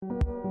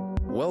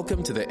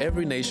Welcome to the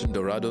Every Nation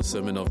Dorado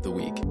Sermon of the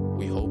Week.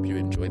 We hope you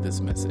enjoy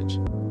this message.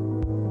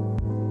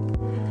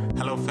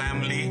 Hello,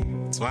 family.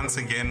 It's once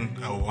again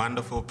a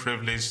wonderful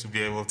privilege to be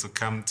able to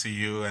come to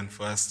you and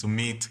for us to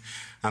meet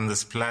on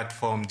this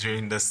platform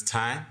during this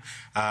time.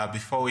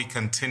 Before we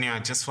continue, I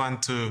just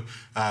want to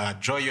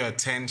draw your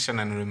attention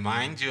and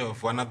remind you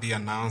of one of the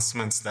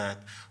announcements that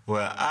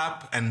were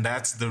up, and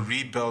that's the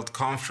Rebuild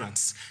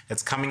Conference.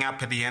 It's coming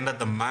up at the end of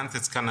the month.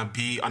 It's going to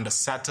be on the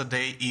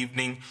Saturday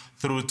evening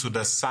through to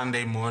the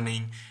Sunday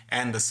morning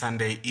and the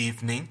Sunday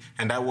evening,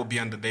 and that will be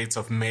on the dates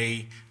of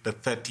May the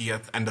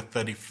 30th and the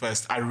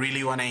 31st. I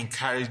really want to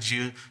encourage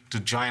you to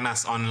join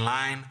us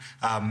online.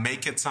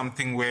 Make it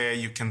something where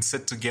you can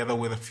sit together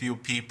with a few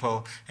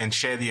people and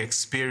share the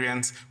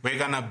experience. We're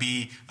going to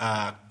be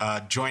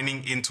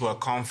joining into a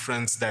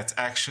conference that's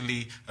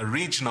actually a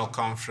regional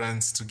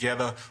conference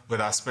together with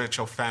our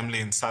spiritual family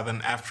in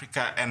Southern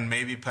Africa and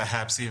maybe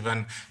perhaps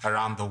even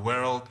around the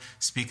world.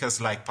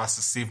 Speakers like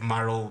Pastor Steve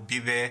Morrow will be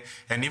there,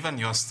 and even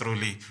yours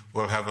truly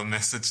will have a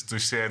message to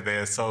share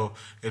there. So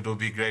it will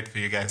be great for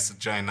you guys to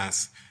join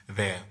us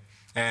there.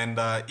 And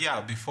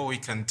before we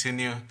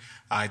continue,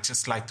 I'd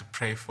just like to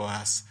pray for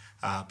us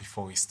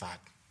before we start.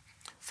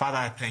 Father,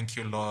 I thank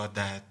you, Lord,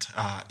 that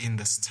in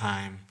this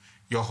time,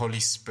 your Holy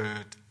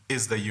Spirit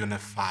is the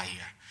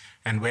unifier.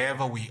 And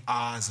wherever we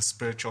are as a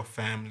spiritual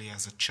family,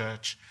 as a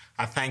church,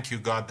 I thank you,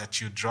 God, that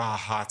you draw our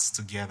hearts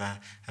together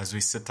as we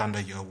sit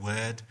under your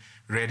word,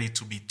 ready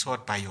to be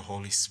taught by your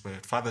Holy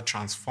Spirit. Father,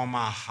 transform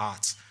our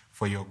hearts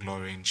for your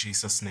glory. In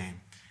Jesus'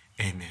 name,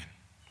 amen.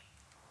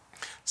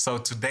 So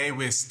today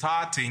we're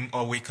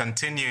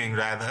continuing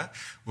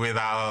with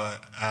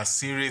our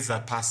series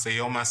that Pastor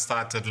Yoma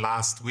started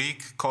last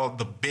week called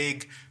The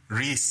Big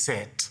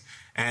Reset.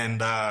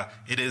 And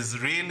it is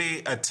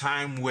really a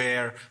time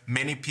where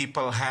many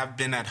people have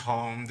been at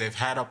home. They've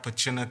had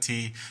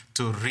opportunity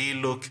to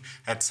relook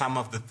at some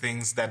of the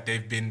things that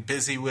they've been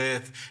busy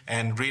with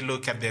and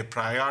relook at their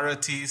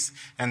priorities.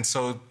 And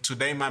so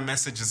today my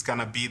message is going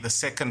to be the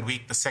second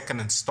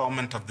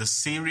installment of this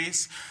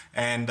series.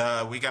 And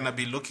we're going to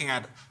be looking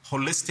at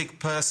holistic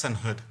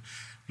personhood,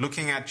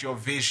 looking at your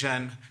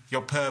vision,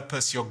 your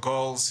purpose, your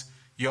goals,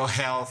 your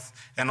health,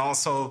 and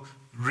also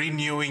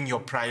renewing your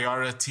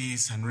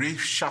priorities and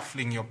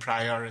reshuffling your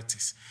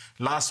priorities.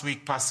 Last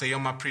week, Pastor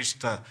Yoma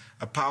preached a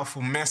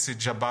powerful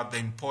message about the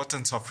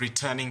importance of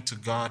returning to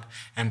God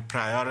and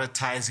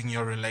prioritizing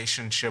your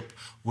relationship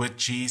with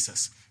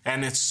Jesus.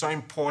 And it's so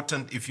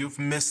important. If you've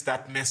missed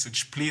that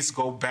message, please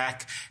go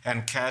back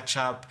and catch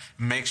up.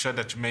 Make sure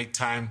that you make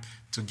time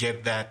to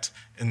get that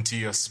into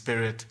your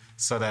spirit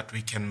so that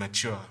we can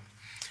mature.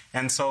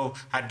 And so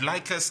I'd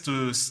like us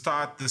to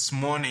start this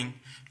morning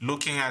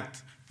looking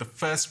at the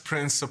first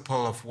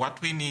principle of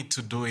what we need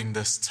to do in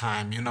this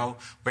time. You know,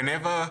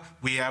 whenever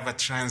we have a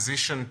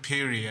transition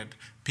period,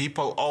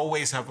 people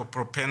always have a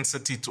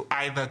propensity to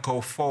either go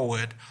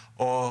forward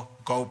or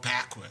go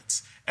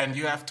backwards. And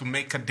you have to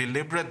make a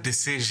deliberate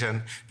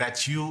decision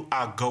that you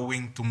are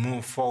going to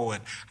move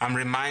forward. I'm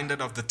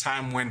reminded of the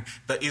time when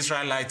the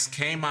Israelites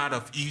came out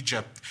of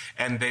Egypt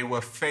and they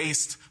were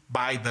faced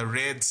by the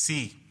Red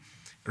Sea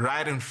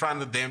right in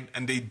front of them,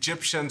 and the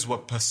Egyptians were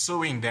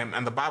pursuing them.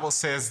 And the Bible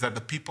says that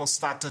the people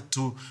started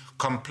to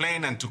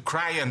complain and to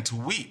cry and to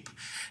weep.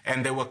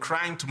 And they were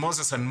crying to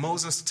Moses, and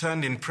Moses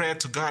turned in prayer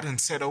to God and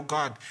said, "Oh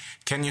God,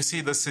 can you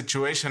see the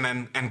situation?"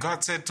 And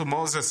God said to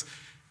Moses,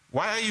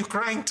 "Why are you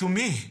crying to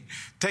me?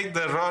 Take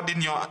the rod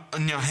in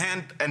your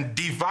hand and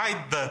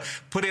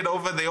put it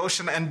over the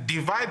ocean and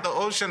divide the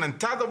ocean and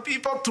tell the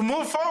people to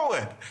move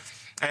forward."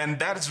 And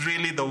that's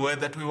really the word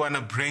that we want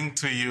to bring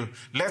to you.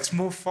 Let's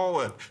move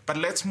forward, but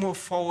let's move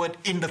forward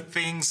in the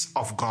things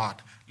of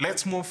God.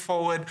 Let's move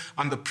forward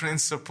on the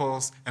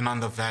principles and on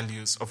the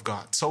values of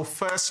God. So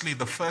firstly,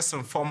 the first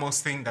and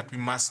foremost thing that we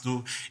must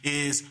do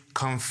is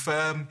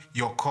confirm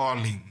your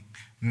calling.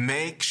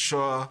 Make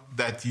sure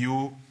that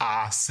you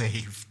are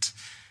saved.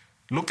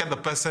 Look at the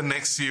person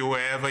next to you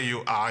wherever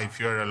you are. If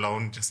you're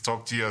alone, just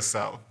talk to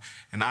yourself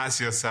and ask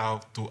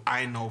yourself, do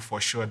I know for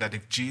sure that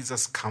if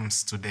Jesus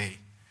comes today,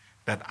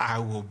 that I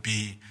will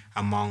be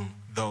among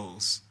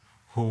those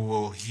who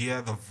will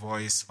hear the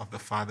voice of the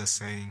Father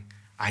saying,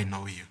 "I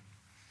know you"?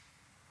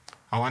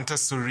 I want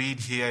us to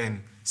read here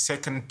in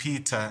 2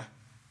 Peter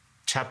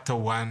chapter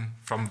 1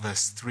 from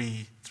verse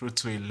 3 through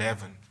to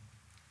 11.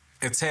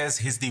 It says,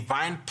 "His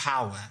divine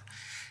power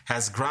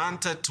has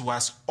granted to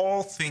us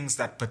all things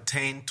that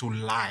pertain to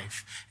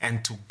life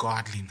and to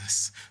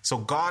godliness." So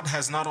God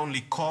has not only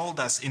called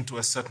us into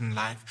a certain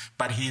life,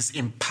 but he's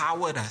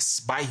empowered us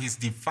by his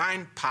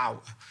divine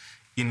power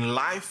in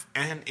life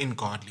and in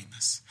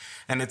godliness.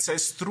 And it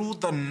says, "Through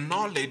the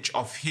knowledge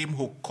of him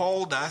who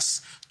called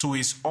us to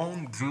his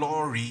own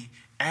glory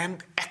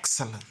and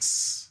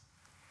excellence,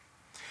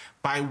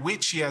 by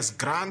which he has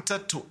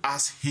granted to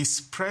us his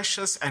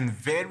precious and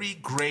very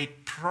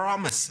great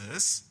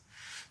promises,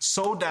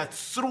 so that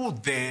through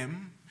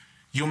them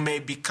you may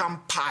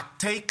become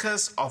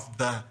partakers of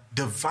the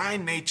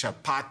divine nature,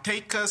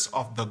 partakers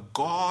of the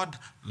God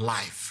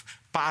life,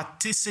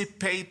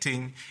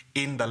 participating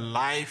in the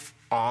life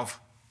of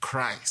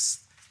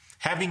Christ,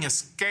 having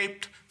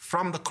escaped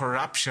from the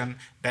corruption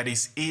that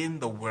is in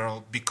the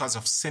world because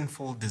of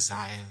sinful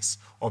desires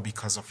or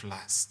because of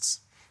lusts.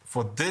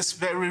 For this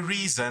very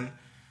reason,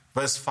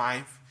 verse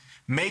 5,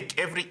 make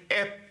every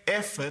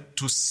effort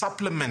to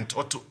supplement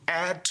or to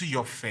add to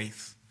your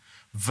faith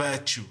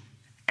virtue,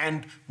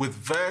 and with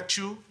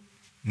virtue,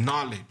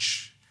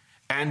 knowledge,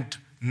 and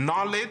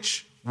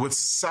knowledge with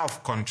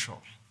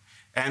self-control,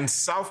 and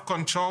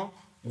self-control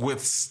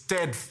with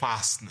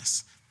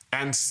steadfastness,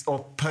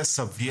 or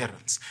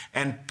perseverance,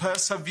 and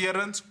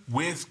perseverance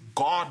with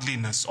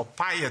godliness or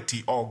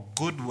piety or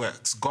good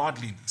works,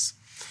 godliness,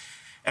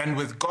 and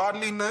with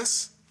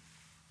godliness,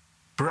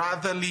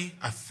 brotherly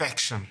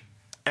affection,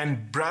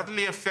 and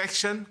brotherly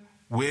affection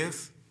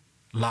with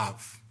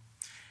love.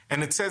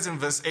 And it says in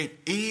verse 8,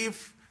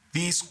 if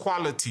these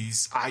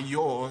qualities are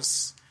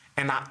yours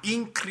and are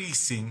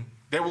increasing,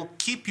 they will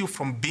keep you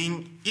from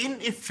being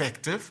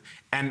ineffective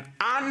and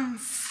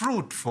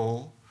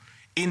unfruitful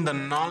in the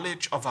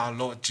knowledge of our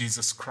Lord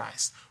Jesus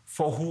Christ.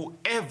 For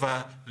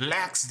whoever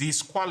lacks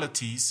these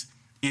qualities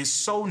is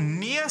so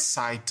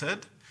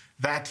nearsighted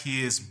that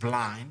he is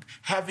blind,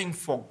 having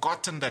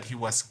forgotten that he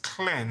was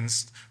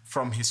cleansed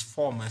from his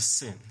former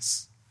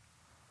sins.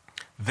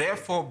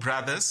 Therefore,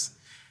 brothers,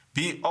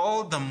 be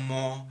all the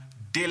more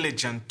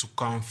diligent to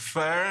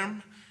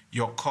confirm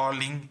your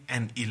calling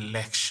and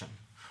election.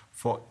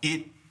 For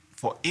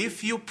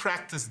if you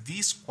practice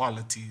these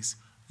qualities,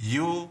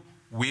 you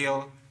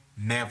will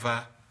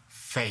never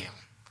fail.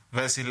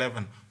 Verse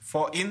 11,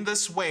 for in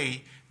this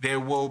way there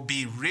will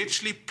be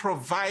richly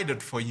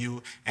provided for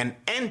you an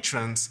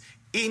entrance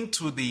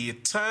into the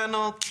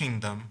eternal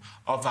kingdom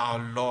of our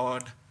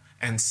Lord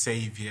and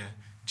Savior,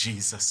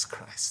 Jesus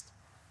Christ.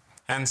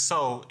 And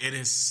so it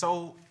is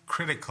so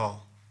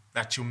critical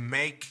that you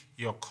make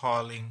your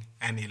calling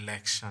and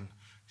election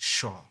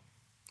sure.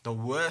 The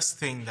worst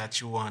thing that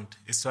you want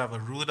is to have a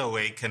rude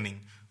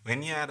awakening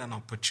when you had an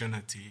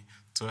opportunity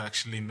to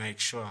actually make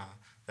sure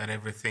that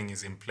everything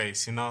is in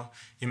place. You know,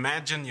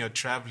 imagine you're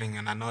traveling,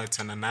 and I know it's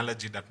an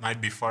analogy that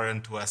might be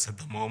foreign to us at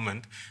the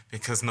moment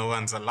because no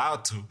one's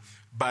allowed to,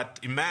 but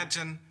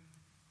imagine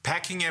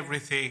packing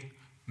everything,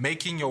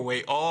 making your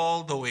way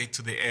all the way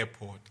to the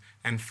airport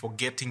and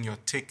forgetting your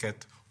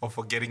ticket or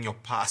forgetting your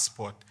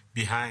passport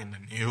behind.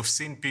 And you've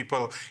seen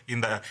people in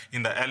the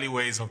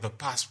alleyways of the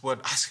passport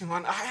asking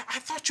one, I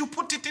thought you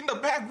put it in the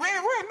bag.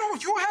 Where? No,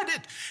 you had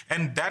it.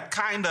 And that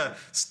kind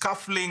of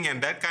scuffling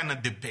and that kind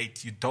of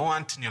debate you don't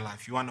want in your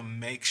life. You want to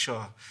make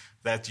sure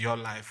that your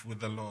life with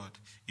the Lord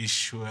is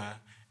sure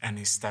and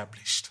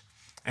established.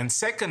 And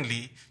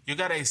secondly, you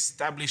got to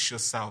establish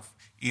yourself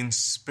in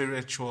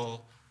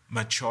spiritual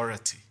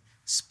maturity.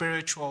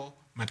 Spiritual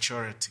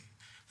maturity.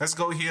 Let's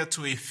go here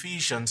to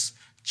Ephesians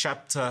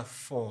chapter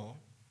 4,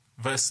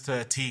 verse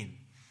 13.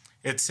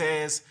 It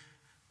says,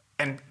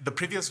 and the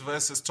previous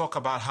verses talk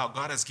about how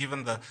God has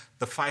given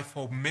the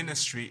fivefold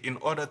ministry in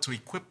order to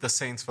equip the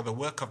saints for the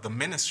work of the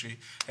ministry.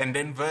 And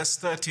then verse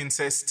 13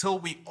 says, till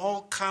we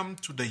all come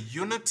to the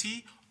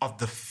unity of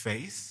the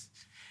faith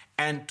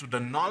and to the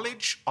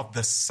knowledge of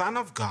the Son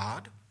of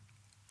God,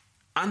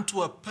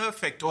 unto a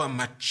perfect or a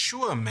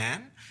mature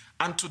man,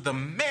 unto the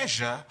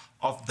measure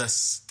of the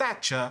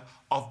stature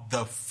of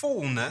the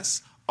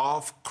fullness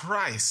of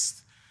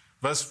Christ.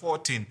 Verse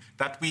 14,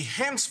 that we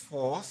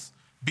henceforth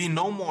be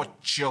no more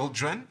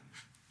children,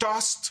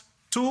 tossed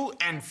to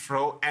and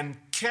fro and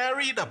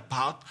carried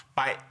about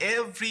by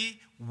every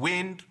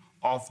wind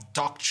of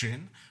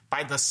doctrine,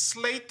 by the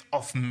sleight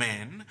of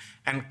men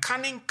and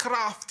cunning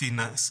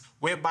craftiness,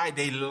 whereby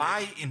they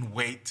lie in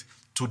wait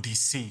to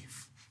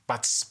deceive.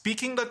 But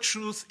speaking the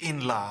truth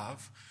in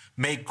love,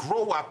 may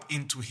grow up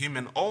into him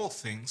in all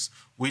things,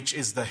 which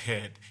is the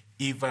head,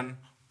 even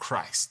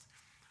Christ,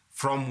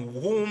 from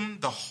whom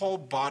the whole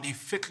body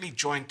fitly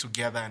joined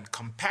together and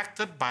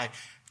compacted by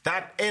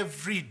that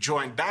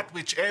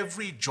which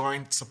every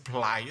joint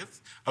supplieth,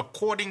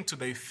 according to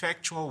the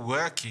effectual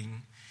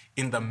working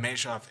in the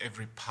measure of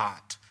every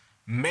part,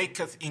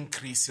 maketh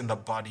increase in the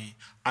body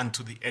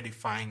unto the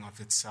edifying of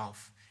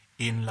itself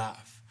in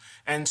love.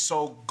 And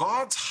so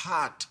God's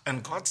heart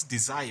and God's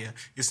desire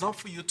is not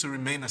for you to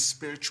remain a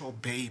spiritual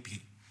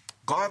baby.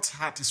 God's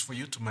heart is for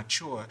you to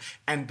mature.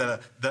 And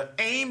the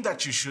aim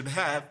that you should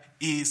have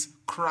is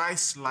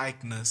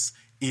Christ-likeness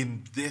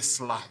in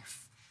this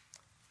life.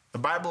 The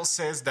Bible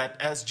says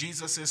that as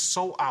Jesus is,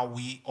 so are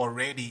we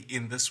already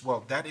in this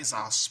world. That is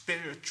our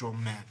spiritual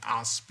man.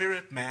 Our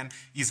spirit man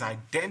is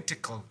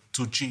identical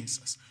to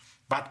Jesus.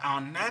 But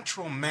our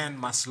natural man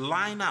must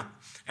line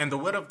up. And the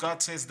Word of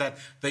God says that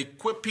the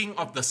equipping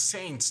of the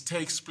saints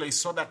takes place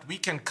so that we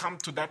can come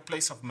to that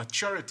place of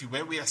maturity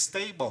where we are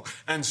stable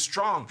and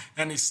strong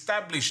and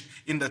established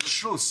in the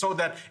truth, so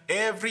that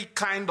every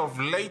kind of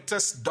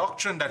latest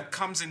doctrine that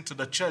comes into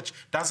the church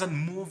doesn't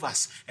move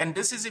us. And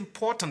this is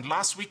important.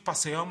 Last week,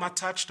 Pastor Yoma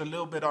touched a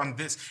little bit on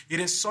this.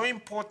 It is so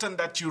important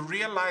that you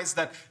realize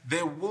that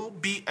there will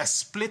be a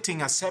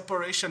splitting, a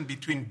separation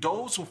between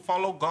those who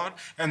follow God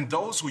and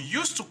those who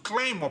used to claim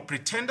claim or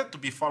pretended to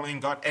be following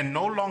God and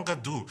no longer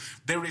do.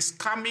 There is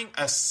coming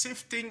a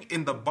sifting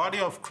in the body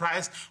of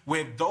Christ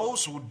where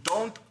those who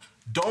don't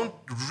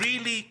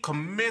really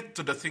commit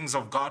to the things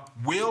of God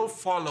will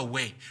fall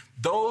away.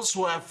 Those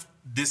who have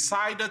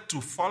decided to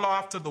follow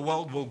after the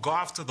world will go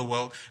after the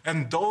world,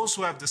 and those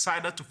who have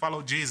decided to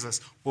follow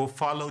Jesus will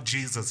follow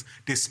Jesus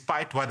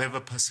despite whatever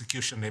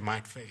persecution they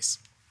might face.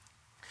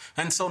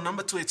 And so,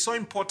 number 2, it's so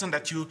important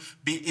that you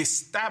be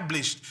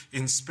established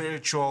in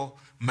spiritual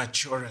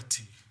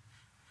maturity.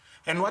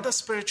 And what does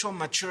spiritual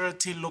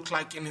maturity look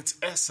like in its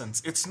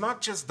essence? It's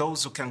not just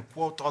those who can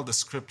quote all the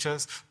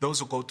scriptures, those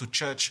who go to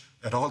church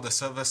at all the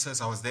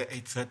services. I was there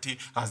 8:30,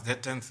 I was there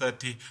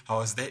 10:30, I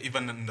was there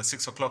even in the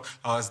 6 o'clock,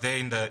 I was there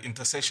in the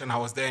intercession, I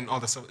was there in all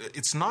the services.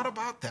 It's not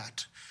about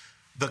that.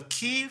 The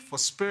key for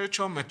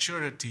spiritual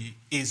maturity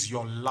is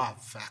your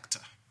love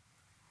factor.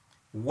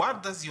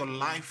 What does your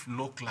life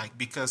look like?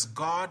 Because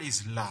God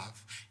is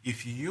love.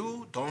 If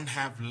you don't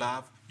have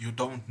love, you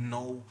don't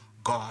know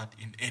God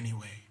in any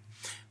way.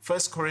 1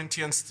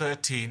 Corinthians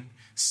 13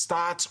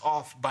 starts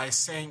off by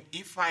saying,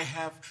 if I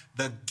have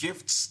the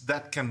gifts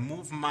that can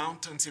move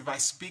mountains, if I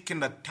speak in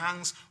the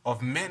tongues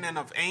of men and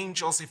of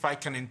angels, if I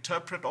can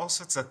interpret all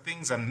sorts of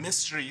things and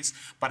mysteries,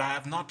 but I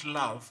have not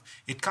love,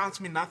 it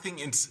counts me nothing.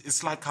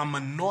 It's like I'm a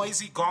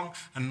noisy gong,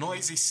 a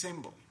noisy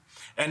cymbal.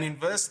 And in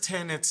verse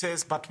 10 it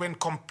says, but when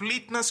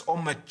completeness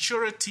or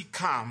maturity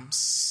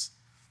comes,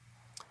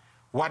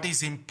 what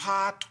is in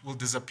part will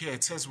disappear.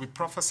 It says we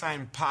prophesy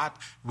in part,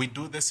 we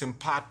do this in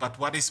part, but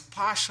what is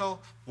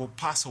partial will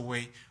pass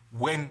away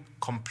when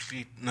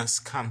completeness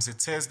comes. It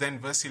says then,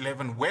 verse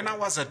 11, when I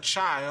was a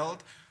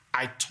child,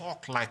 I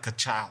talked like a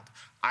child.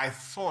 I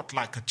thought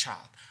like a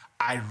child.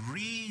 I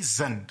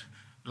reasoned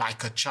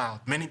like a child.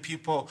 Many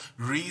people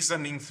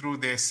reasoning through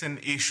their sin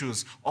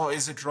issues. Oh,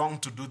 is it wrong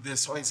to do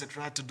this? Or is it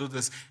right to do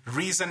this?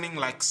 Reasoning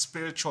like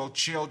spiritual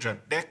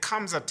children. There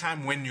comes a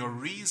time when your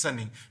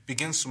reasoning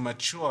begins to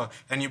mature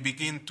and you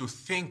begin to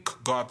think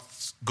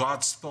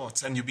God's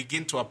thoughts, and you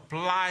begin to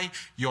apply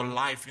your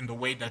life in the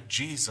way that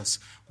Jesus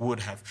would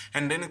have.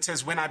 And then it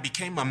says, when I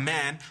became a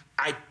man,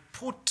 I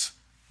put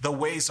the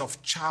ways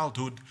of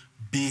childhood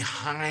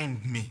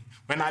behind me.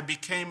 When I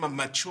became a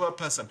mature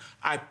person,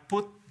 I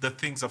put the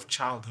things of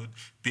childhood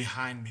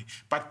behind me.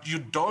 But you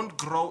don't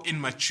grow in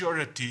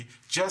maturity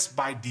just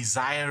by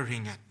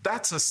desiring it.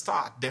 That's a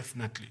start,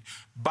 definitely.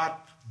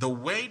 But the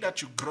way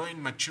that you grow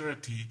in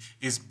maturity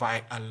is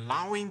by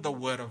allowing the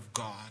Word of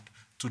God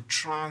to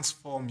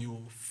transform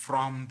you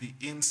from the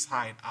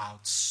inside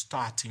out,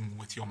 starting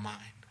with your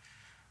mind.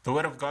 The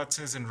Word of God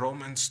says in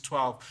Romans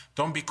 12,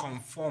 don't be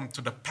conformed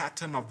to the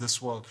pattern of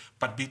this world,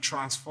 but be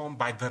transformed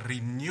by the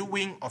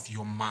renewing of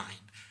your mind.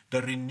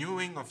 The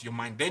renewing of your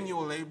mind. Then you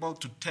will be able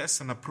to test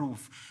and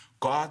approve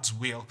God's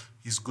will,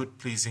 His good,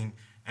 pleasing,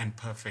 and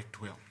perfect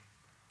will.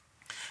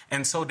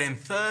 And so then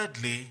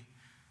thirdly,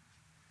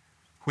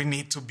 we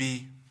need to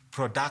be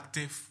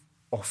productive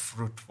or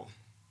fruitful.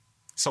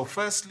 So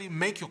firstly,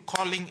 make your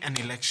calling and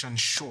election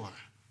sure.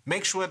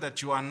 Make sure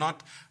that you are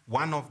not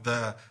one of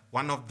the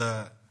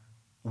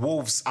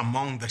wolves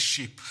among the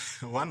sheep,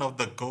 one of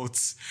the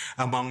goats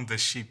among the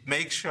sheep.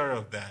 Make sure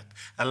of that.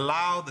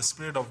 Allow the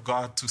Spirit of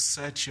God to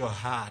search your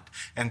heart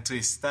and to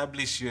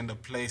establish you in the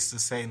place to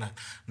say,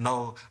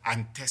 no,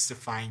 I'm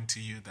testifying to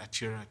you that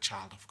you're a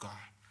child of God.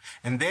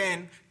 And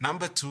then,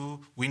 number 2,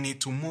 we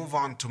need to move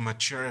on to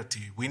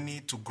maturity. We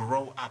need to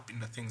grow up in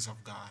the things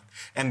of God.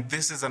 And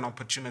this is an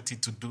opportunity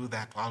to do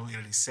that while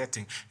we're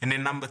resetting. And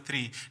then number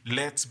 3,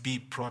 let's be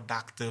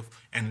productive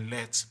and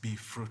let's be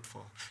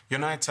fruitful. You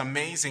know, it's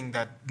amazing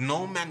that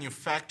no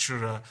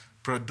manufacturer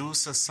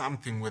produces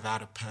something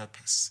without a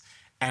purpose.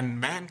 And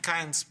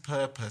mankind's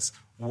purpose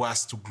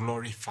was to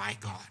glorify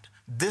God.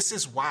 This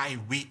is why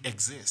we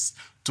exist,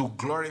 to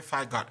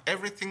glorify God.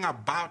 Everything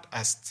about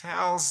us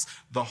tells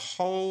the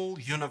whole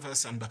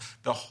universe and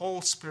the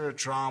whole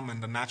spirit realm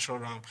and the natural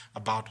realm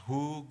about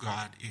who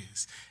God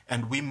is.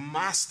 And we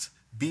must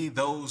be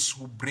those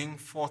who bring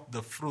forth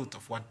the fruit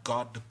of what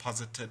God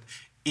deposited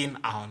in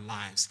our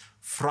lives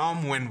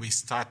from when we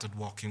started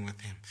walking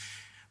with Him.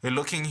 We're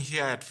looking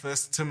here at 1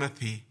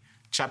 Timothy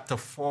chapter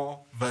 4,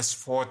 verse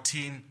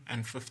 14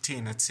 and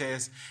 15. It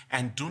says,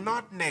 and do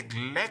not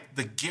neglect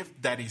the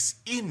gift that is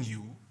in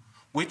you,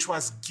 which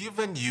was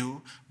given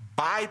you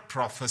by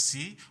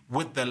prophecy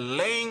with the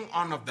laying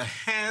on of the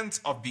hands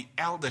of the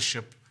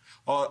eldership,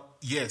 of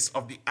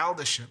the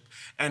eldership.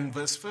 And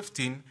verse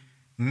 15,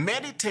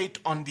 meditate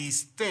on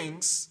these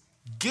things,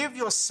 give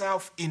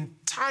yourself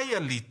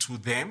entirely to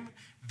them,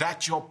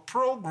 that your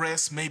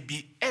progress may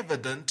be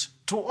evident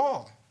to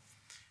all.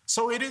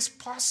 So it is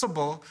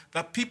possible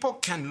that people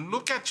can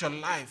look at your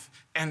life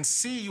and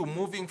see you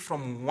moving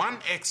from one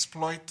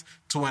exploit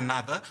to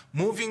another,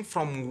 moving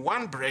from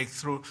one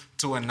breakthrough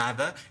to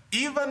another,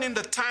 even in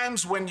the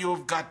times when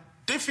you've got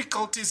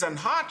difficulties and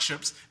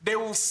hardships, they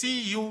will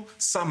see you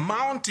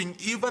surmounting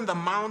even the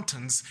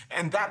mountains,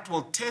 and that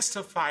will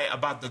testify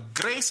about the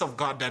grace of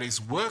God that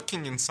is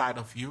working inside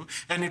of you,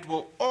 and it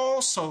will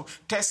also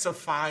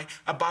testify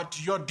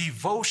about your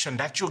devotion,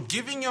 that you're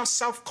giving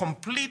yourself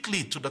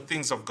completely to the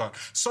things of God,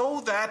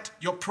 so that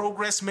your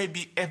progress may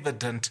be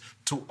evident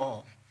to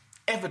all.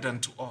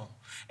 Evident to all.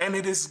 And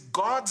it is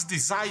God's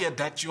desire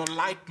that your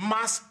light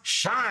must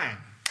shine.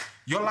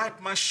 Your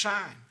light must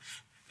shine.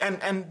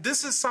 And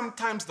this is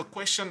sometimes the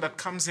question that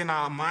comes in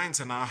our minds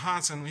and our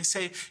hearts, and we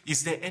say,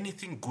 is there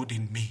anything good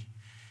in me?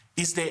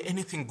 Is there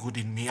anything good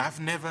in me?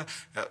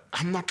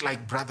 I'm not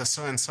like brother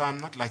so-and-so. I'm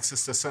not like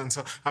sister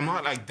so-and-so. I'm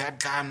not like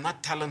that guy. I'm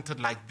not talented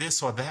like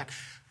this or that.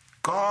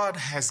 God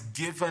has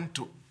given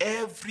to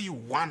every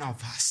one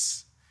of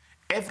us,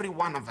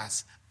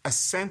 a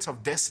sense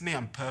of destiny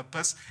and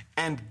purpose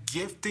and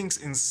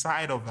giftings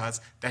inside of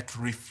us that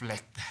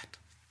reflect that.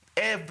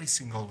 Every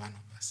single one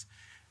of us.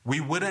 We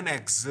wouldn't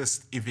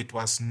exist if it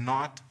was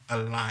not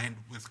aligned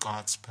with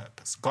God's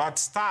purpose. God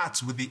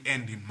starts with the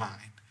end in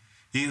mind.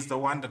 He is the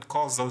one that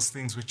calls those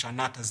things which are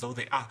not as though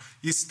they are.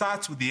 He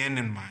starts with the end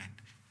in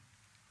mind.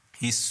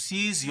 He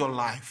sees your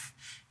life.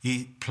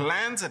 He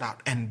plans it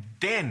out, and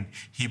then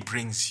he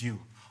brings you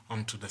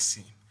onto the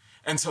scene.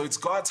 And so it's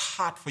God's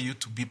heart for you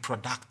to be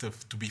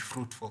productive, to be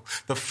fruitful.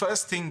 The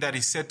first thing that he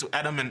said to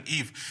Adam and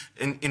Eve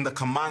in the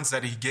commands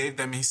that he gave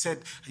them,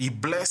 he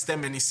blessed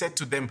them and he said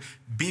to them,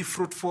 be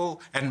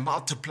fruitful and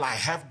multiply,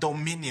 have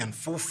dominion,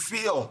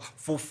 fulfill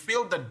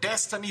the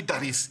destiny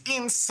that is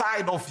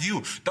inside of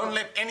you. Don't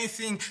let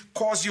anything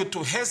cause you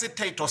to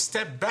hesitate or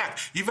step back.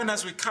 Even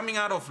as we're coming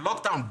out of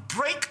lockdown,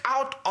 break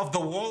out of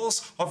the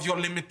walls of your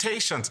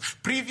limitations.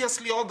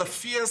 Previously, all the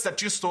fears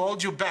that used to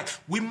hold you back,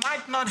 we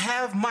might not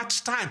have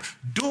much time.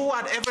 Do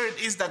whatever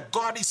it is that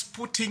God is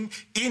putting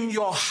in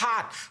your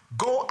heart.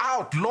 Go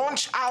out,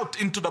 launch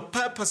out into the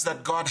purpose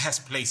that God has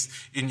placed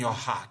in your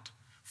heart.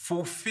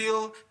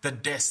 Fulfill the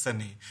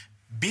destiny.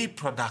 Be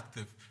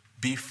productive.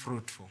 Be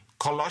fruitful.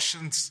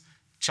 Colossians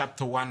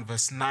chapter 1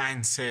 verse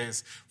 9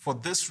 says, for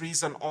this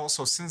reason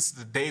also, since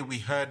the day we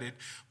heard it,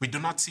 we do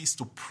not cease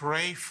to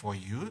pray for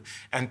you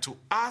and to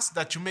ask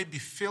that you may be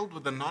filled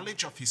with the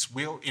knowledge of his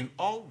will in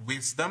all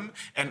wisdom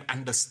and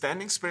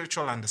understanding,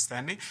 spiritual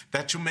understanding,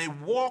 that you may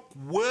walk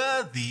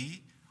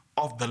worthy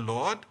of the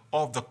Lord,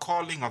 of the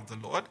calling of the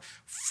Lord,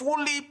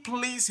 fully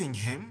pleasing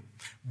him,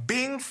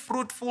 being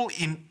fruitful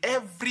in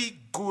every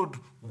good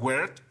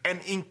work and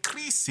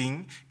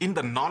increasing in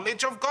the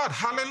knowledge of God.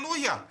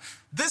 Hallelujah.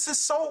 This is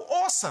so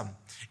awesome.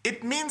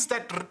 It means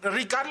that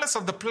regardless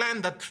of the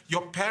plan that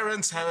your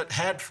parents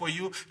had for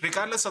you,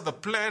 regardless of the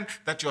plan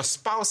that your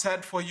spouse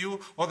had for you,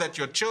 or that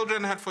your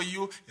children had for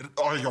you,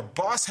 or your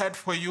boss had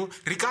for you,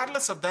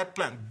 regardless of that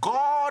plan,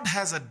 God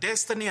has a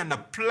destiny and a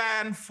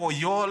plan for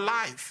your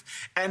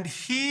life. And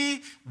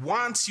he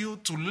wants you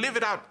to live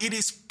it out. It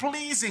is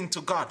pleasing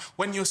to God.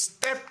 When you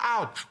step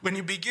out, when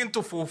you begin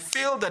to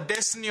fulfill the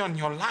destiny on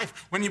your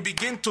life, when you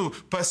begin to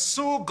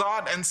pursue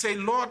God and say,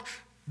 Lord,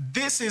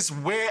 this is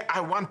where I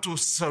want to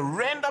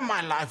surrender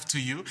my life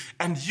to you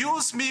and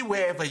use me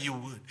wherever you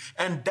would.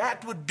 And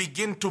that would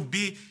begin to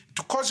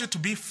cause you to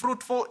be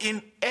fruitful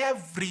in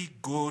every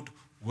good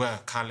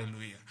work.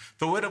 Hallelujah.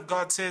 The word of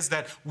God says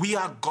that we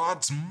are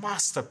God's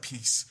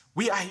masterpiece.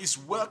 We are his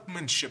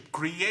workmanship,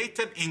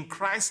 created in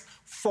Christ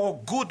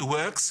for good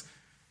works,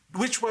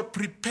 which were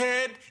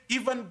prepared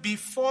even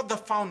before the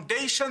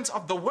foundations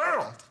of the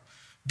world.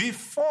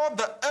 Before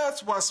the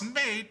earth was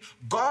made,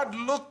 God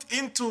looked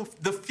into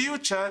the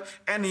future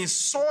and he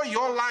saw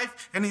your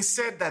life and he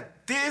said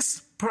that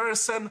this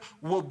person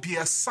will be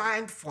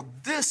assigned for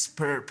this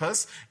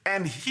purpose,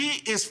 and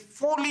he is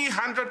fully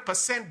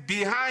 100%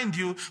 behind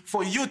you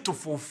for you to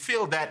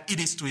fulfill that. It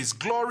is to his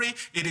glory,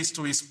 it is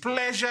to his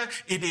pleasure,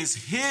 it is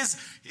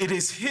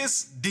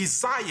his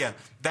desire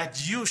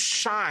that you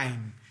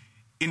shine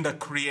in the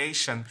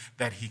creation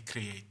that he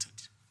created.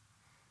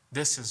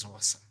 This is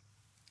awesome.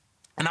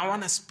 And I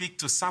want to speak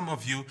to some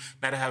of you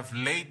that have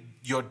laid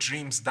your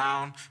dreams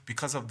down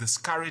because of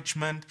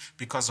discouragement,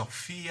 because of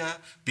fear,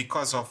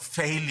 because of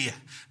failure,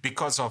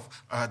 because of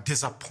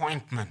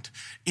disappointment.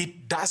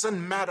 It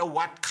doesn't matter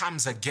what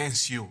comes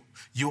against you.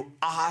 You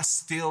are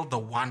still the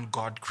one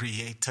God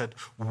created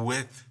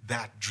with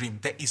that dream.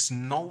 There is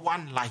no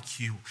one like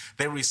you.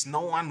 There is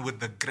no one with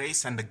the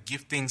grace and the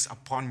giftings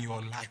upon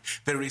your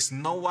life. There is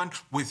no one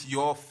with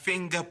your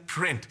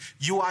fingerprint.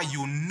 You are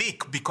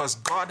unique because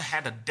God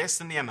had a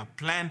destiny and a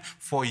plan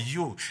for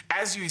you.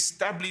 As you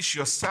establish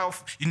yourself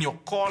in your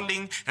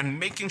calling and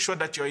making sure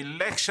that your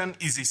election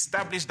is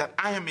established, that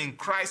I am in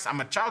Christ,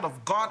 I'm a child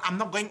of God, I'm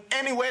not going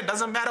anywhere, it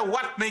doesn't matter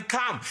what may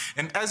come.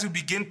 And as you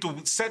begin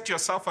to set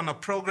yourself on a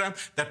program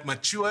that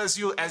matures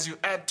you, as you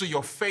add to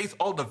your faith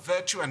all the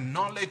virtue and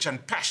knowledge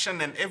and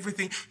passion and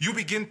everything, you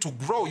begin to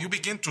grow, you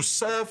begin to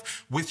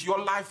serve with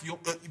your life.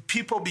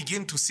 People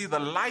begin to see the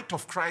light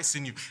of Christ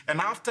in you. And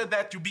after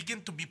that, you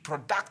begin to be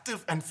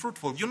productive and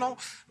fruitful. You know,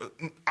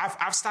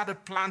 I've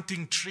started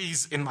planting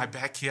trees in my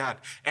backyard,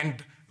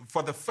 and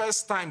for the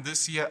first time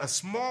this year, a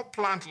small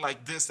plant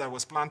like this that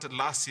was planted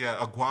last year,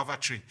 a guava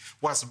tree,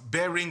 was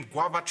bearing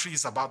guava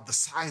trees about the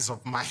size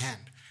of my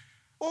hand.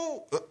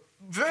 Oh,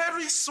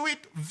 very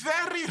sweet,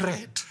 very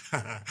red,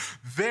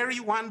 very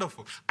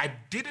wonderful. I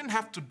didn't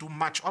have to do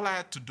much. All I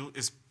had to do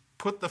is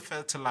put the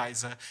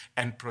fertilizer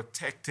and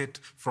protect it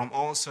from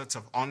all sorts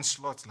of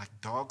onslaughts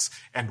like dogs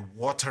and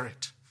water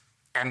it.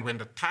 And when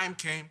the time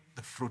came,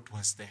 the fruit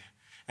was there.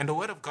 And the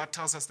Word of God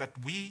tells us that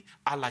we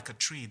are like a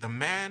tree. The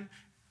man,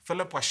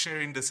 Philip was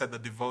sharing this at the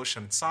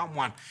devotion, Psalm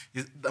 1,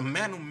 the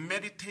man who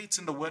meditates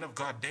in the Word of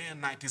God day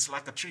and night is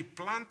like a tree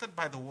planted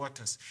by the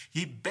waters.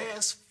 He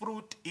bears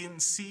fruit in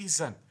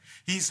season.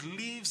 His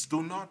leaves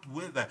do not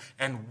wither,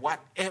 and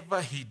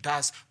whatever he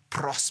does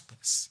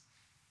prospers.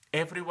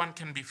 Everyone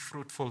can be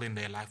fruitful in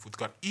their life with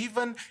God.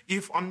 Even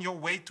if on your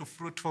way to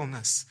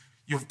fruitfulness,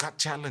 you've got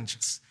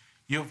challenges,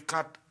 you've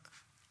got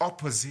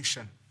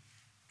opposition,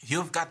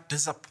 you've got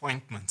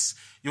disappointments,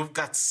 you've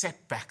got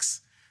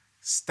setbacks.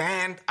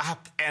 Stand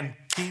up and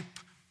keep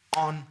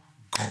on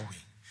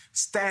going.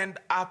 Stand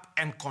up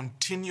and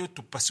continue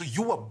to pursue.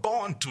 You were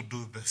born to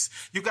do this.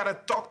 You got to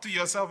talk to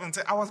yourself and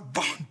say, I was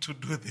born to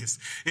do this.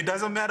 It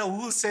doesn't matter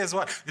who says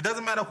what. It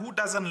doesn't matter who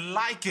doesn't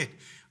like it.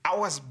 I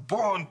was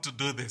born to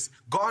do this.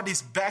 God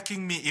is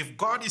backing me. If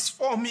God is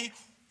for me,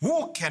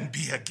 who can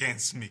be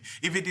against me?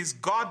 If it is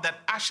God that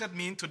ushered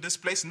me into this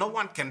place, no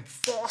one can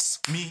force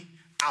me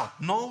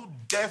out. No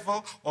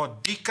devil or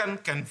deacon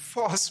can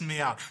force me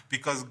out,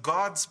 because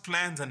God's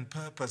plans and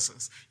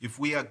purposes, if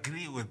we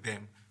agree with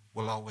them,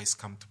 will always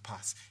come to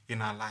pass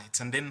in our lives.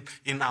 And then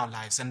in our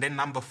lives. And then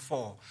number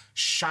 4,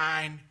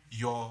 shine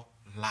your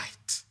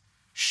light.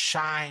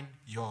 Shine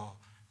your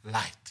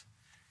light.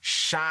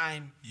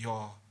 Shine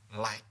your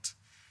light.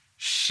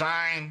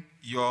 Shine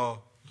your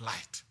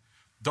light.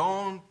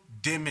 Don't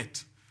dim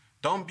it.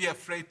 Don't be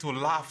afraid to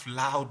laugh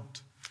loud.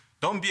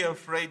 Don't be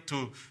afraid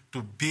to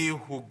be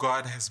who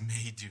God has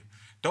made you.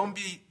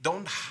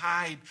 Don't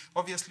hide.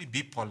 Obviously,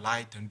 be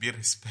polite and be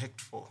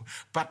respectful,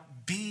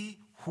 but be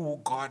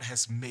who God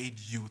has made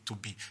you to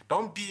be.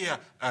 Don't be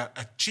a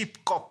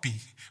cheap copy.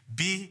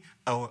 Be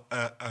a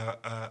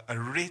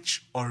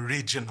rich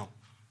original.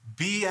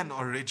 Be an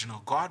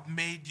original. God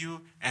made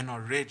you an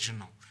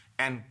original.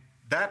 And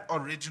that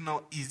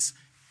original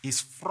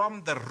is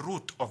from the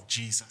root of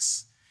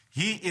Jesus.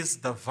 He is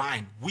the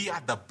vine. We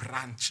are the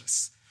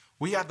branches.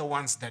 We are the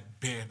ones that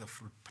bear the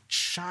fruit. But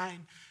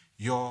shine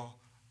your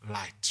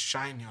light.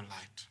 Shine your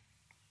light.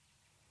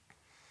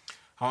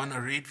 I want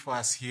to read for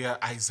us here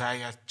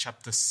Isaiah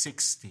chapter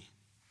 60.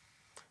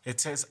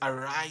 It says,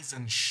 arise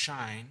and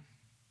shine,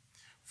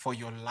 for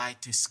your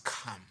light is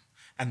come,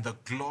 and the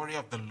glory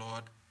of the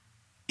Lord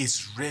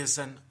is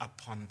risen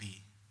upon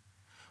thee.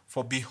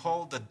 For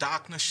behold, the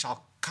darkness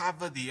shall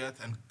cover the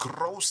earth, and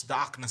gross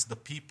darkness the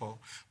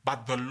people,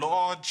 but the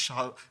Lord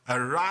shall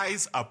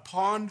arise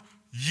upon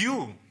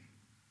you,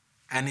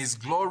 and his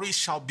glory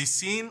shall be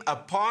seen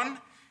upon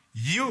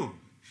you.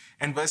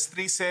 And verse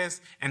 3 says,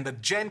 and the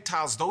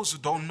Gentiles, those who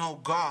don't know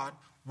God,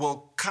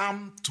 will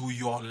come to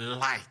your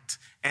light,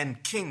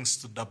 and kings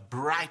to the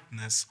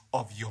brightness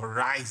of your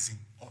rising,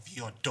 of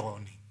your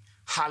dawning.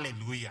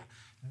 Hallelujah.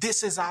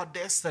 This is our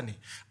destiny.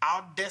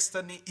 Our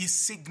destiny is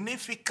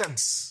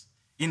significance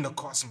in the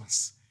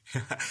cosmos.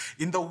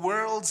 In the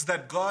worlds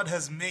that God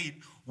has made,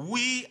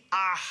 we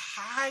are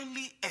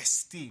highly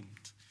esteemed.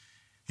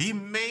 He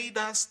made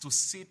us to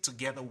sit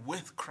together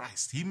with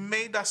Christ. He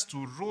made us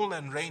to rule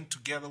and reign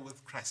together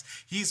with Christ.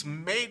 He's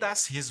made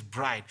us his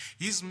bride.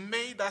 He's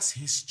made us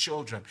his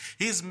children.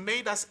 He's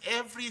made us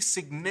every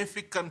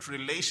significant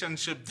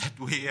relationship that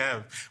we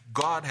have.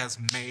 God has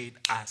made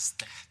us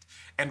that.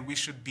 And we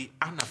should be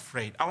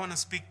unafraid. I want to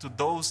speak to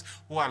those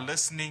who are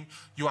listening.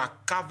 You are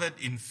covered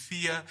in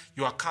fear.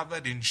 You are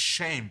covered in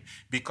shame,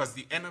 because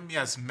the enemy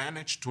has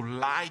managed to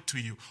lie to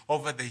you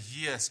over the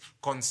years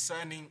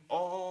concerning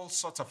all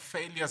sorts of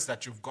failures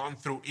that you've gone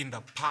through in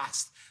the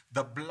past.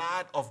 The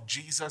blood of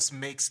Jesus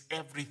makes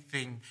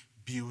everything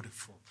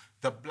beautiful.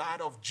 The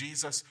blood of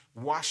Jesus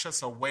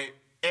washes away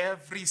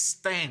every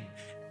stain,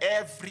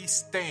 every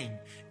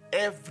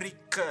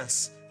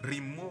curse,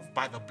 removed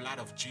by the blood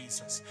of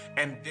Jesus,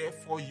 and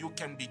therefore you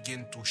can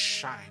begin to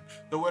shine.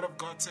 The Word of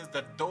God says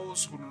that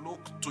those who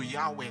look to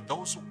Yahweh,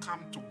 those who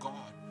come to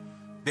God,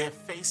 their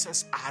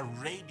faces are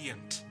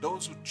radiant.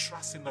 Those who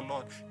trust in the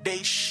Lord, they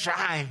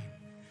shine.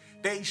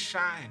 They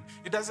shine.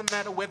 It doesn't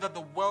matter whether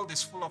the world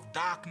is full of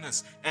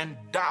darkness and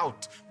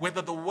doubt,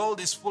 whether the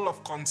world is full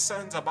of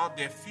concerns about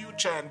their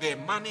future and their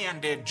money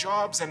and their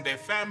jobs and their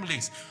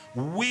families.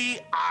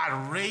 We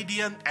are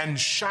radiant and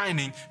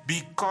shining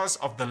because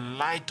of the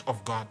light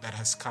of God that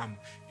has come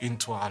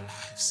into our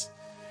lives.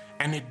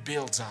 And it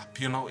builds up,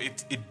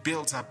 it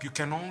builds up. You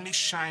can only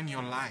shine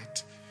your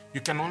light. You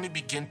can only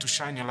begin to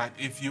shine your light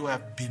if you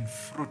have been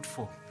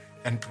fruitful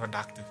and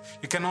productive.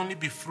 You can only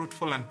be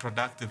fruitful and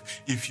productive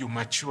if you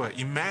mature.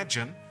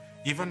 Imagine,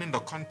 even in the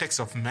context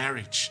of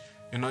marriage,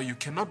 you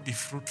cannot be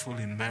fruitful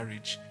in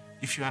marriage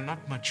if you are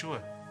not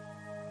mature.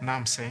 Now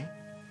I'm saying?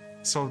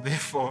 So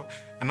therefore,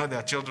 I know there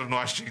are children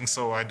watching,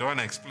 so I don't want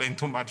to explain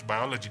too much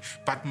biology.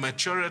 But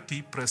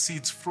maturity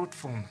precedes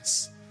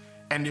fruitfulness.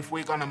 And if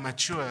we're going to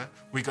mature,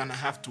 we're going to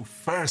have to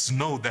first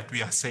know that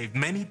we are saved.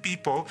 Many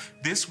people,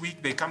 this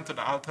week, they come to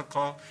the altar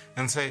call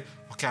and say,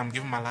 okay, I'm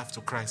giving my life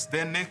to Christ.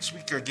 Then next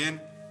week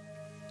again,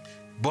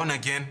 born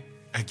again.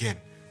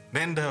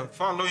 Then the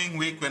following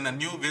week, when a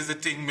new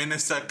visiting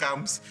minister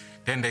comes,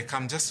 then they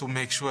come just to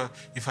make sure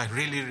if I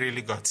really,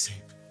 really got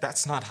saved.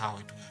 That's not how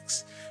it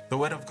works. The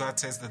Word of God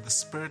says that the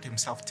Spirit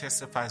Himself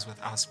testifies with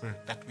our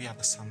spirit that we are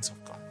the sons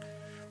of God.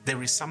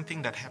 There is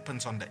something that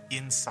happens on the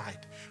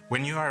inside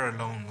when you are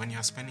alone, when you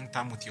are spending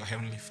time with your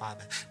Heavenly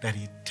Father, that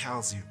He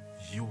tells you,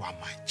 you are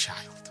my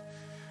child.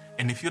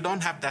 And if you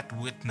don't have that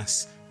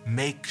witness,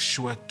 make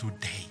sure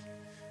today,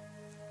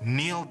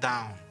 kneel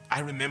down. I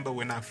remember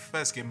when I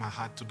first gave my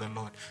heart to the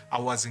Lord, I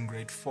was in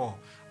grade 4.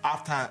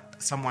 After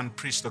someone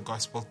preached the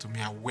gospel to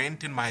me, I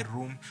went in my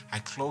room, I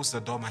closed the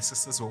door, my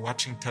sisters were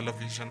watching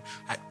television,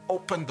 I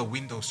opened the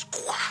windows,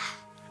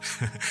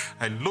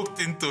 I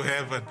looked into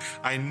heaven,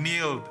 I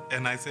kneeled,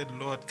 and I said,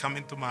 Lord, come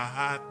into my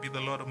heart, be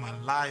the Lord of my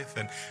life,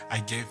 and I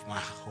gave my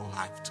whole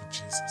life to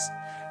Jesus.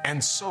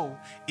 And so,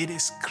 it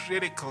is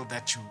critical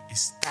that you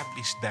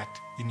establish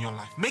that in your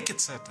life. Make it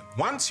certain.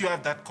 Once you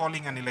have that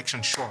calling and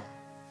election sure,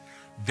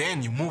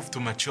 then you move to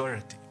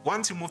maturity.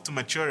 Once you move to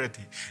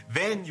maturity,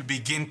 then you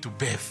begin to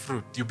bear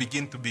fruit. You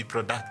begin to be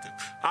productive.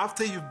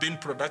 After you've been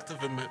productive,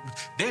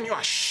 then you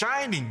are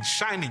shining,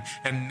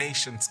 and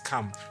nations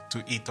come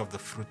to eat of the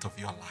fruit of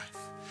your life.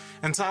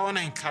 And so I want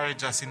to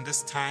encourage us in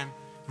this time,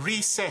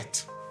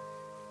 reset.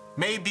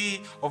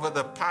 Maybe over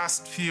the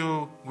past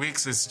few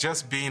weeks, it's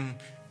just been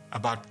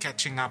about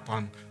catching up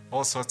on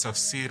all sorts of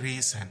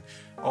series and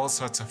all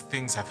sorts of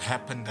things have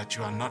happened that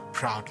you are not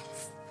proud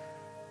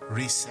of.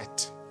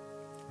 Reset.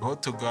 Go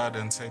to God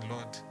and say,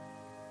 Lord,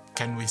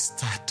 can we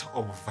start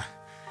over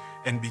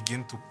and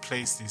begin to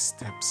place these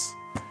steps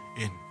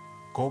in?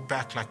 Go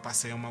back like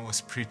Pastor Yoma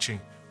was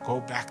preaching. Go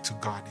back to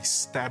God.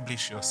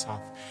 Establish yourself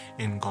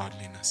in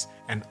godliness.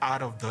 And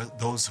out of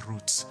those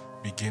roots,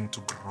 begin to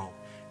grow.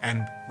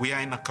 And we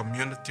are in a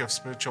community of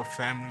spiritual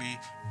family.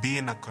 Be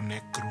in a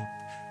connect group.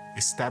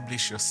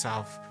 Establish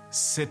yourself.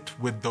 Sit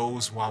with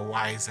those who are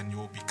wise and you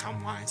will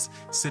become wise.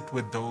 Sit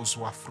with those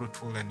who are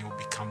fruitful and you'll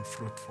become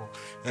fruitful.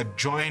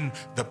 Join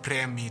the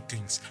prayer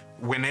meetings.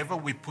 Whenever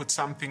we put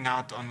something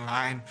out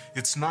online,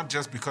 it's not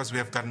just because we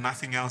have got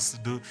nothing else to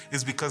do.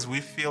 It's because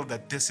we feel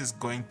that this is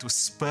going to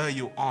spur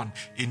you on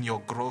in your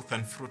growth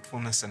and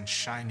fruitfulness and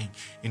shining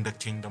in the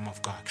kingdom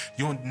of God.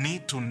 You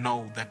need to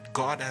know that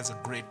God has a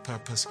great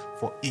purpose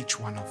for each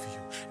one of you.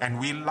 And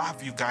we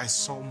love you guys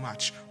so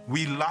much.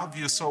 We love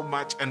you so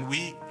much, and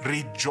we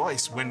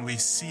rejoice when we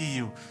see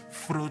you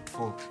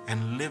fruitful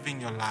and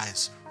living your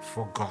lives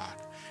for God.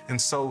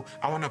 And so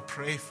I want to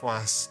pray for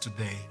us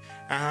today.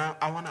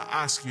 I want to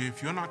ask you,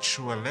 if you're not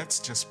sure, let's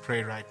just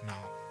pray right now.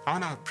 I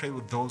want to pray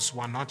with those who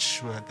are not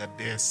sure that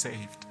they are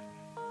saved,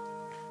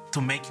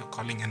 to make your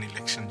calling and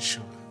election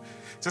sure.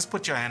 Just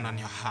put your hand on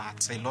your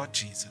heart. Say, Lord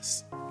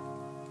Jesus,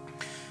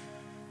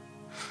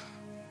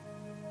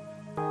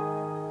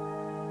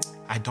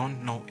 I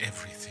don't know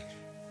everything.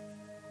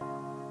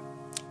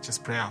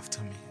 Just pray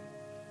after me.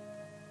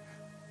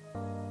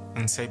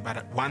 And say,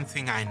 but one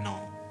thing I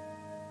know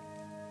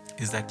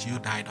is that you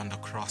died on the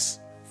cross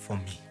for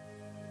me.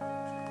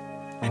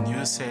 And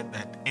you said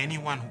that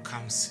anyone who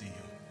comes to you,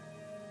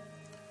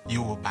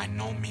 you will by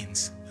no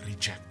means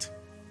reject.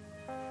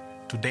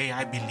 Today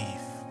I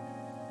believe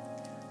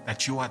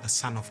that you are the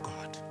Son of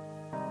God,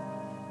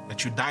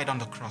 that you died on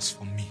the cross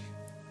for me,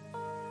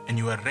 and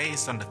you were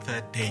raised on the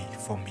third day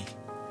for me,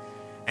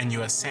 and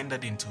you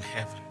ascended into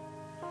heaven.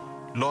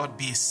 Lord,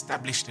 be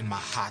established in my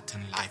heart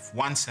and life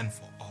once and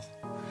for all.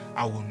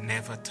 I will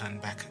never turn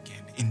back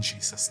again. In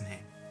Jesus'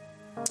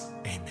 name,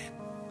 amen.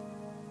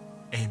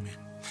 Amen.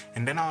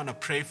 And then I want to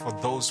pray for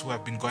those who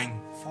have been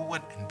going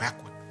forward and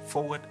backward,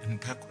 forward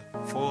and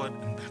backward, forward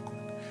and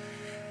backward.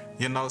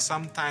 You know,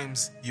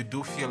 sometimes you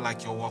do feel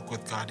like your walk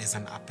with God is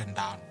an up and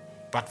down.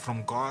 But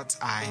from God's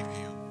eye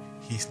view,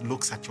 He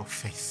looks at your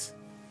faith.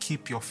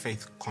 Keep your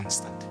faith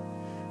constant.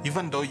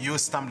 Even though you're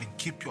stumbling,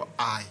 keep your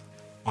eye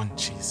on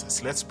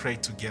Jesus. Let's pray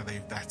together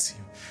if that's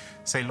you.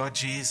 Say, Lord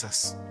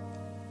Jesus,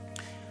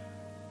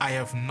 I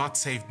have not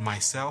saved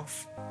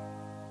myself,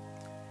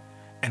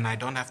 and I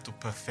don't have to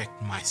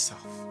perfect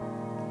myself.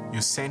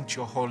 You sent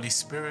your Holy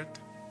Spirit.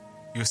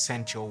 You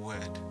sent your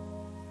word.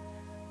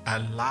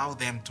 Allow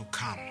them to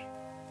come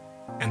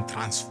and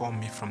transform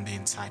me from the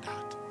inside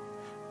out.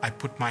 I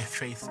put my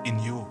faith in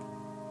you.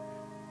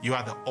 You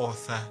are the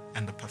author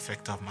and the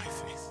perfecter of my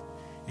faith.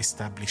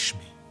 Establish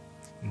me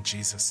in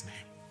Jesus'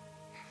 name.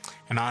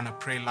 And I want to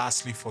pray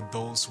lastly for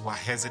those who are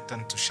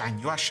hesitant to shine.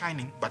 You are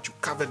shining, but you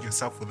covered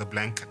yourself with a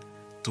blanket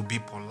to be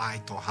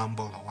polite or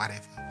humble or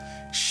whatever.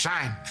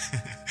 Shine.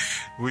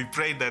 We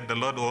pray that the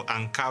Lord will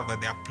uncover.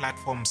 There are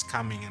platforms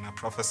coming, and I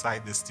prophesy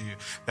this to you.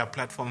 There are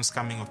platforms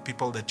coming of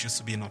people that used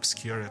to be in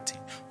obscurity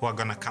who are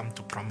going to come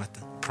to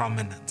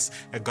prominence.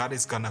 And God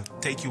is going to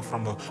take you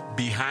from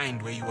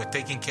behind where you were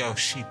taking care of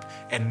sheep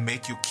and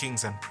make you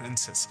kings and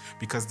princes,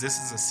 because this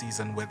is a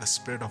season where the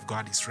Spirit of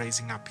God is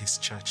raising up His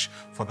church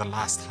for the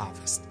last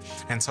harvest.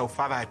 And so,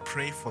 Father, I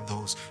pray for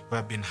those who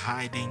have been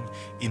hiding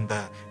in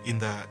the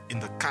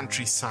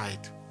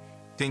countryside,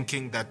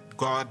 thinking that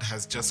God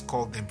has just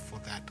called them for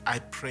that. I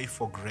pray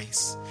for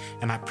grace,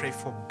 and I pray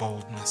for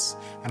boldness,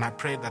 and I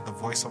pray that the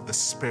voice of the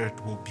Spirit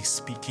will be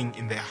speaking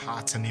in their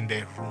hearts and in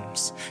their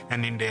rooms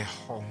and in their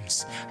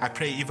homes. I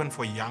pray even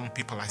for young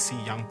people. I see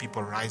young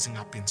people rising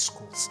up in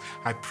schools.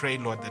 I pray,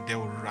 Lord, that they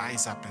will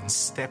rise up and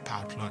step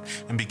out, Lord,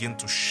 and begin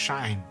to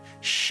shine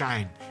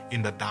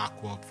in the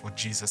dark world for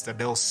Jesus, that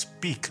they'll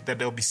speak, that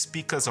they'll be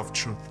speakers of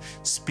truth,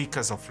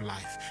 speakers of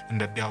life,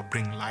 and that they'll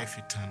bring life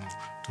eternal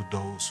to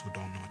those who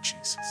don't know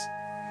Jesus.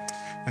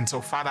 And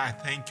so, Father, I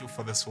thank you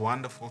for this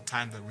wonderful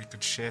time that we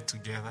could share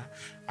together.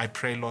 I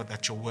pray, Lord,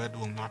 that your word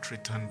will not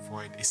return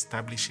void.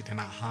 Establish it in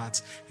our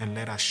hearts and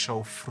let us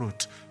show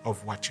fruit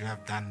of what you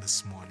have done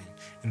this morning.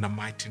 In the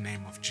mighty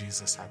name of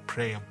Jesus, I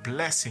pray a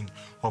blessing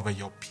over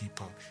your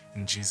people.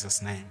 In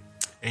Jesus' name,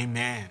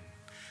 amen.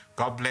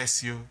 God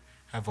bless you.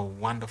 Have a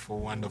wonderful,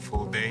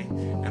 wonderful day,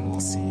 and we'll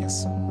see you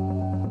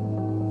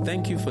soon.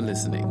 Thank you for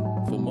listening.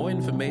 For more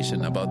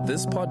information about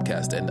this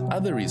podcast and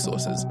other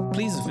resources,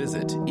 please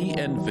visit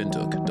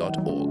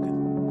enwindhoek.org.